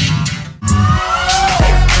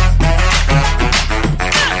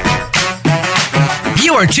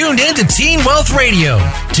 are tuned in to Teen Wealth Radio.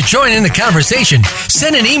 To join in the conversation,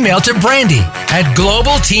 send an email to Brandy at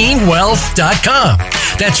globalteenwealth.com.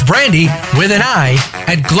 That's Brandy with an I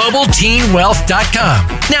at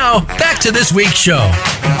globalteenwealth.com. Now, back to this week's show.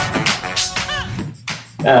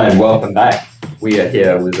 And welcome back. We are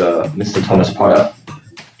here with Mr. Thomas Potter.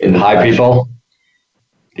 Hi, people.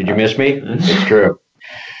 Did you miss me? It's true.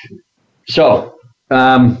 So,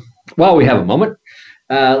 while we have a moment,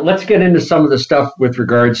 let's get into some of the stuff with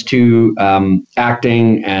regards to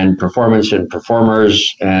acting and performance and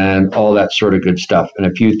performers and all that sort of good stuff, and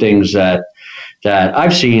a few things that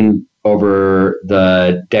I've seen over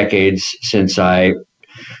the decades since I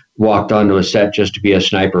walked onto a set just to be a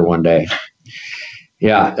sniper one day.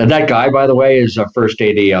 Yeah, and that guy, by the way, is a first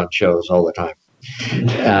AD on shows all the time.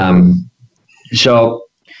 So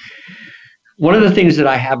one of the things that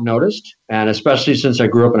I have noticed, and especially since I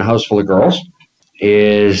grew up in a house full of girls,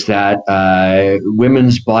 is that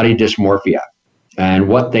women's body dysmorphia and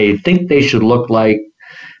what they think they should look like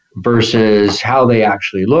versus how they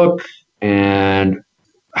actually look and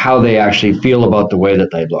how they actually feel about the way that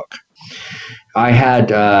they look. I had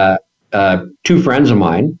two friends of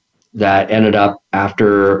mine that ended up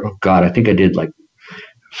after, I think I did like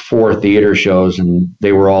 4 theater shows, and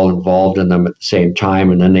they were all involved in them at the same time.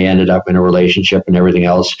 And then they ended up in a relationship and everything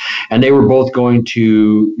else. And they were both going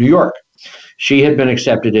to New York. She had been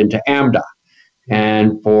accepted into AMDA.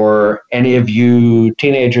 And for any of you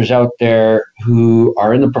teenagers out there who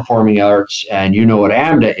are in the performing arts and you know what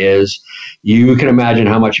AMDA is, you can imagine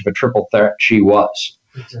how much of a triple threat she was.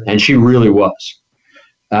 And she really was.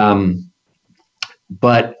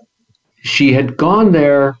 But she had gone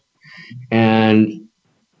there and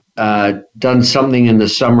done something in the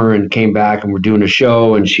summer and came back, and we're doing a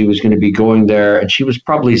show, and she was going to be going there, and she was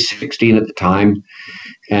probably 16 at the time,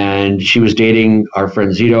 and she was dating our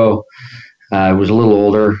friend Zito, who was a little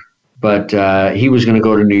older, but he was going to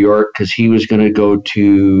go to New York because he was going to go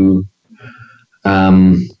to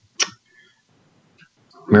the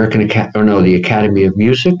Academy of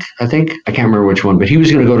Music, I think. I can't remember which one, but he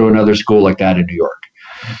was going to go to another school like that in New York.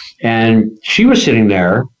 And she was sitting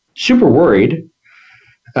there super worried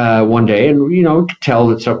one day, and, could tell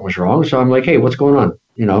that something was wrong. So I'm like, hey, what's going on?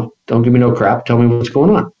 Don't give me no crap. Tell me what's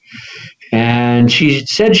going on. And she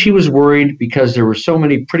said she was worried because there were so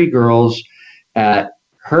many pretty girls at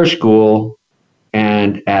her school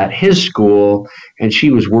and at his school, and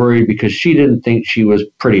she was worried because she didn't think she was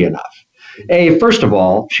pretty enough. First of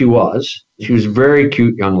all, she was a very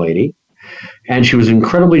cute young lady, and she was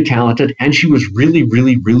incredibly talented, and she was really,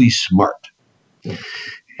 really, really smart.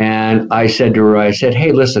 And I said to her,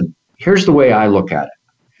 hey, listen, here's the way I look at it.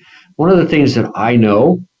 One of the things that I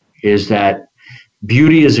know is that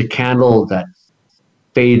beauty is a candle that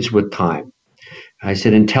fades with time. I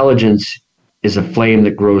said, intelligence is a flame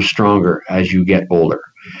that grows stronger as you get older.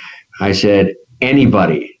 I said,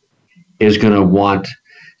 anybody is going to want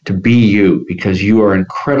to be you because you are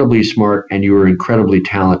incredibly smart and you are incredibly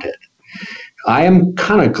talented. I am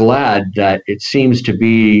kind of glad that it seems to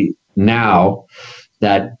be now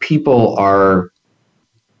that people are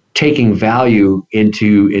taking value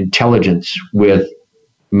into intelligence with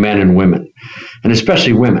men and women, and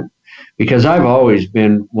especially women, because I've always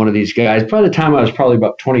been one of these guys. By the time I was probably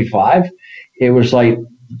about 25, it was like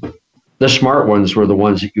the smart ones were the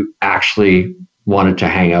ones that you actually wanted to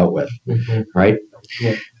hang out with, right?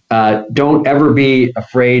 Yeah. Don't ever be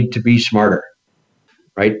afraid to be smarter,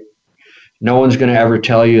 right? No one's going to ever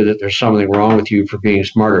tell you that there's something wrong with you for being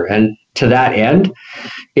smarter. And to that end,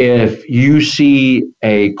 if you see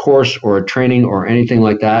a course or a training or anything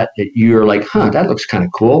like that you're like, that looks kind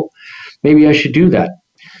of cool, maybe I should do that.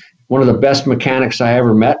 One of the best mechanics I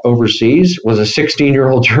ever met overseas was a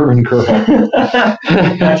 16-year-old German girl.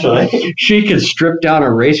 Actually, she could strip down a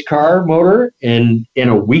race car motor in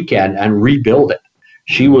a weekend and rebuild it.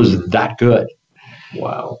 She was that good.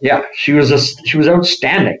 Wow. Yeah, she was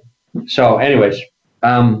outstanding. So anyways,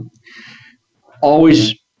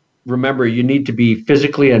 always remember you need to be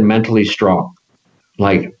physically and mentally strong.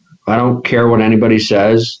 Like, I don't care what anybody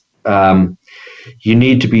says. You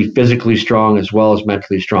need to be physically strong as well as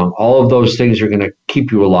mentally strong. All of those things are going to keep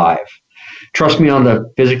you alive. Trust me on the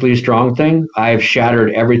physically strong thing. I've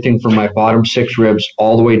shattered everything from my bottom 6 ribs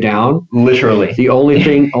all the way down. Literally. The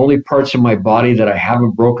only parts of my body that I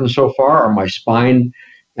haven't broken so far are my spine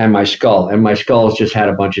and my skull. And my skull has just had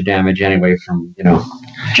a bunch of damage anyway from,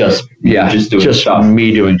 just me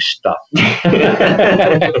doing stuff.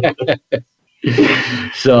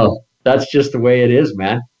 So that's just the way it is,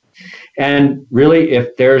 man. And really,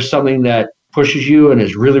 if there's something that pushes you and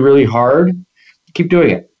is really, really hard, keep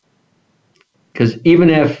doing it. Because even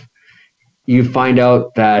if you find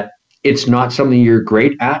out that it's not something you're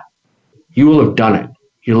great at, you will have done it.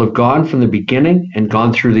 You'll have gone from the beginning and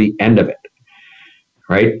gone through the end of it,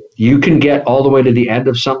 right? You can get all the way to the end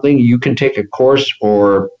of something. You can take a course,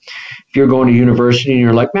 or if you're going to university and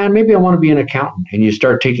you're like, man, maybe I want to be an accountant, and you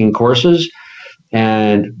start taking courses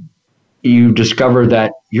and you discover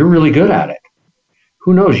that you're really good at it.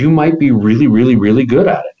 Who knows? You might be really, really, really good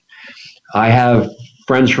at it. I have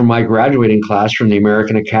friends from my graduating class from the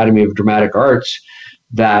American Academy of Dramatic Arts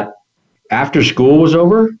that after school was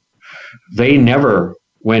over, they never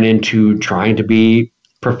went into trying to be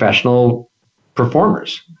professional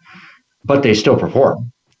performers, but they still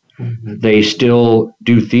perform. Mm-hmm. They still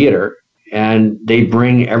do theater, and they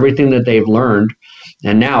bring everything that they've learned.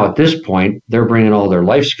 And now at this point, they're bringing all their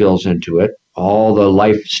life skills into it, all the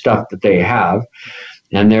life stuff that they have,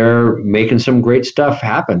 and they're making some great stuff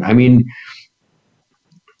happen. I mean,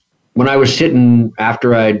 when I was sitting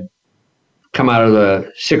after I'd come out of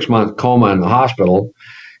the 6-month coma in the hospital,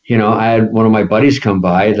 you know, I had one of my buddies come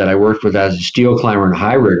by that I worked with as a steel climber and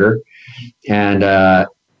high rigger. And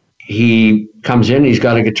he comes in, he's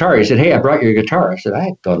got a guitar. He said, hey, I brought you a guitar. I said,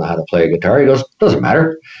 I don't know how to play a guitar. He goes, doesn't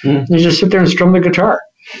matter. You just sit there and strum the guitar.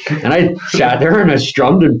 And I sat there and I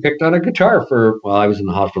strummed and picked on a guitar for, well, I was in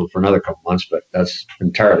the hospital for another couple months, but that's an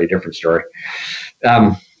entirely different story.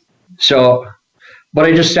 But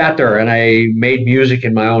I just sat there and I made music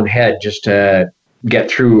in my own head just to get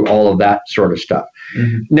through all of that sort of stuff.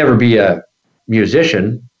 Mm-hmm. Never be a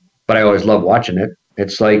musician, but I always love watching it.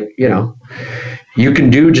 It's like, you know, you can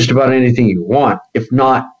do just about anything you want. If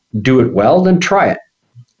not do it well, then try it.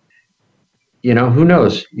 You know, who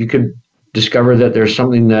knows? You could discover that there's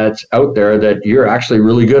something that's out there that you're actually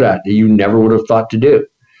really good at that you never would have thought to do.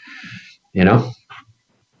 You know,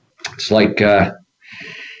 it's like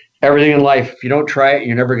everything in life. If you don't try it,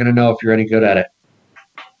 you're never going to know if you're any good at it.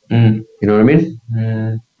 You know what I mean?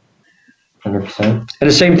 100%. And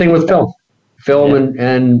the same thing with film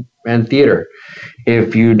and theater.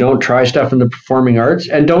 If you don't try stuff in the performing arts,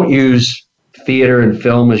 and don't use theater and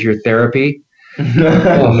film as your therapy,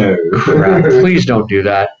 no, crap, please don't do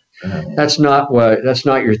that. That's not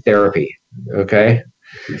your therapy. Okay.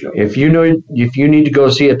 If you need to go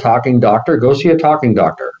see a talking doctor, go see a talking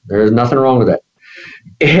doctor. There's nothing wrong with it.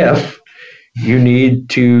 If you need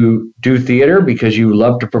to do theater because you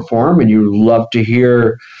love to perform and you love to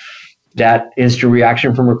hear that instant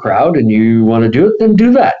reaction from a crowd and you want to do it, then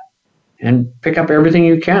do that and pick up everything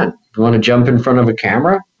you can. If you want to jump in front of a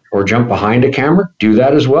camera or jump behind a camera, do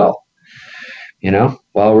that as well. You know,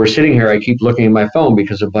 while we're sitting here, I keep looking at my phone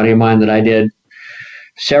because a buddy of mine that I did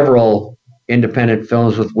several independent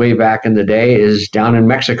films with way back in the day is down in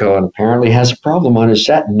Mexico and apparently has a problem on his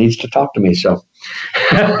set and needs to talk to me. So,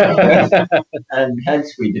 and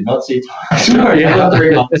hence we did not see Story for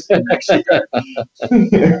 3 months in Mexico.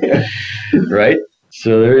 Right.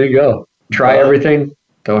 So there you go. Try everything.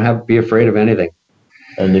 Don't be afraid of anything.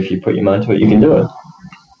 And if you put your mind to it, you can do it.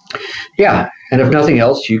 Yeah. And if nothing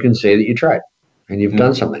else, you can say that you tried and you've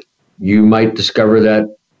done something. You might discover that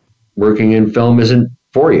working in film isn't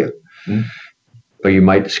for you. But you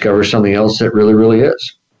might discover something else that really, really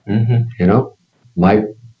is. You know, my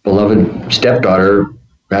beloved stepdaughter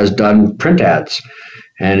has done print ads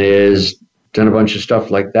and has done a bunch of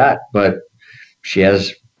stuff like that, but she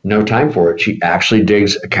has no time for it. She actually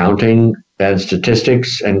digs accounting and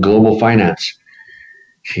statistics and global finance.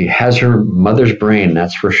 She has her mother's brain,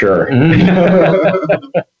 that's for sure.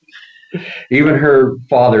 Even her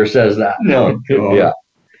father says that. No, God. Yeah.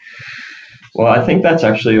 Well, I think that's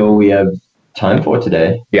actually all we have time for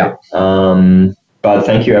today. Yeah. But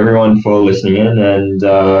thank you everyone for listening in, and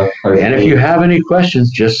if you have any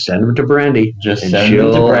questions, just send them to Brandy. Send them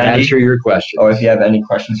to Brandy. Answer your questions. Or if you have any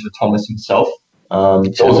questions for Thomas himself,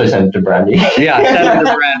 also send it to Brandy. Yeah, send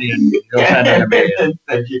it to Brandy, and he'll send it to me.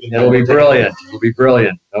 Thank you. It'll be brilliant. It'll be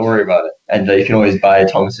brilliant. Don't worry about it. And you can always buy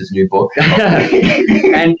Thomas's new book.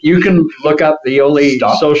 And you can look up the only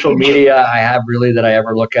social media I have really that I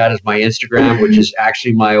ever look at is my Instagram, which is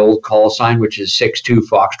actually my old call sign, which is 62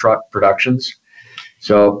 Foxtrot Productions.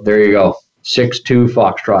 So there you go, 62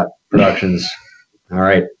 Foxtrot Productions. All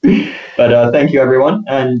right. But thank you, everyone.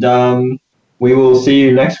 And we will see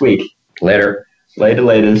you next week. Later.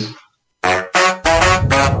 Laters.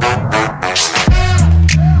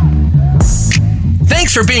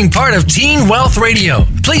 Thanks for being part of Teen Wealth Radio.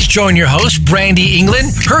 Please join your host, Brandy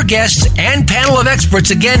England, her guests, and panel of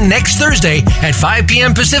experts again next Thursday at 5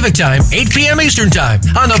 p.m. Pacific Time, 8 p.m. Eastern Time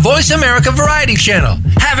on the Voice America Variety Channel.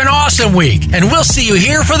 Have an awesome week, and we'll see you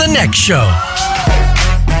here for the next show.